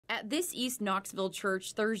At this East Knoxville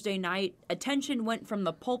church Thursday night, attention went from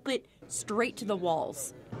the pulpit straight to the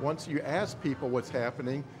walls. Once you ask people what's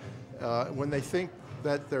happening, when they think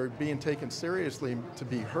that they're being taken seriously to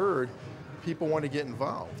be heard, people want to get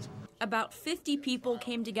involved. About 50 people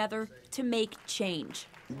came together to make change.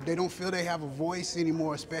 They don't feel they have a voice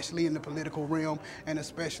anymore, especially in the political realm, and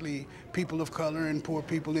especially people of color and poor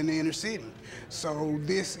people in the inner city. So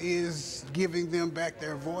this is giving them back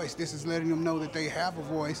their voice. This is letting them know that they have a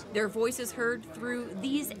voice. Their voices heard through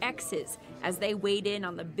these X's as they weighed in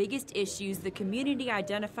on the biggest issues the community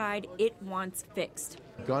identified it wants fixed.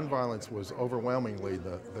 Gun violence was overwhelmingly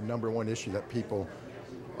the number one issue that people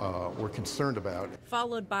were concerned about.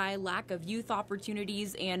 Followed by lack of youth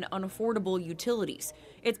opportunities and unaffordable utilities.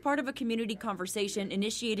 It's part of a community conversation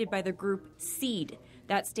initiated by the group SEED.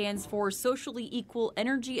 That stands for Socially Equal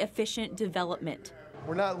Energy Efficient Development.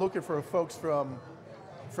 We're not looking for folks from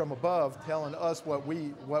above telling us what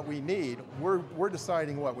we need. We're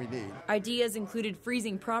deciding what we need. Ideas included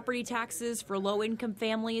freezing property taxes for low-income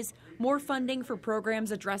families, more funding for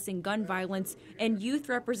programs addressing gun violence, and youth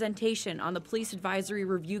representation on the Police Advisory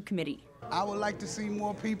Review Committee. I would like to see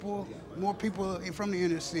more people from the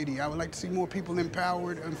inner city. I would like to see more people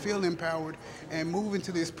empowered and feel empowered and move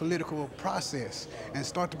into this political process and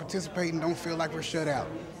start to participate and don't feel like we're shut out.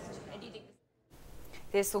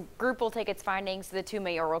 This group will take its findings to the two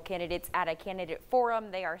mayoral candidates at a candidate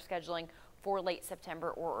forum they are scheduling for late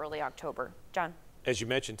September or early October. John. As you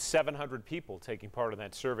mentioned, 700 people taking part in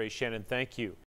that survey. Shannon, thank you.